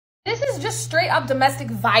This is just straight up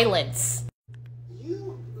domestic violence.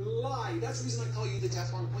 You lie. That's the reason I call you the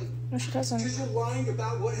Teflon plate. No, she doesn't. Because you're lying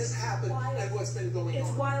about what has happened and what's been going on.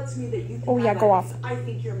 It's wild to me that you think oh yeah, go off. I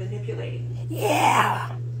think you're manipulating.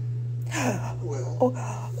 Yeah. Well,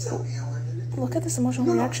 tell me how I'm manipulating. Look at this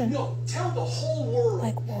emotional reaction. No, tell the whole world.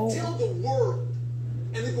 Like, whoa. Tell the world.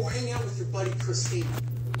 And then go hang out with your buddy Christine.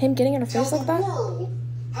 Him getting in her face like that? Tell the world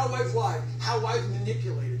how I've lied, how I've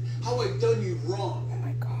manipulated, how I've done you wrong. Oh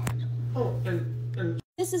my God. Oh, and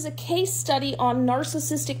this is a case study on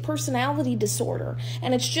narcissistic personality disorder,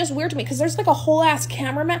 and it's just weird to me because there's like a whole ass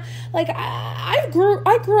cameraman. Like I grew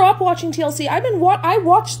up watching TLC. I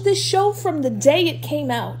watched this show from the day it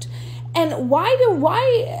came out, and I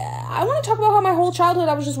want to talk about how my whole childhood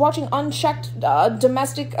I was just watching unchecked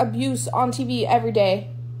domestic abuse on TV every day.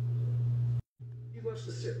 He wants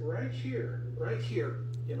to sit right here,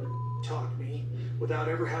 talk to me without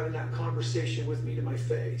ever having that conversation with me to my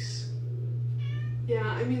face. Yeah,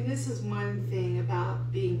 I mean, this is one thing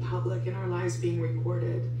about being public and our lives being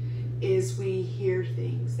recorded, is we hear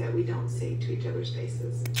things that we don't say to each other's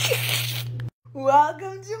faces.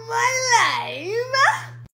 Welcome to my life.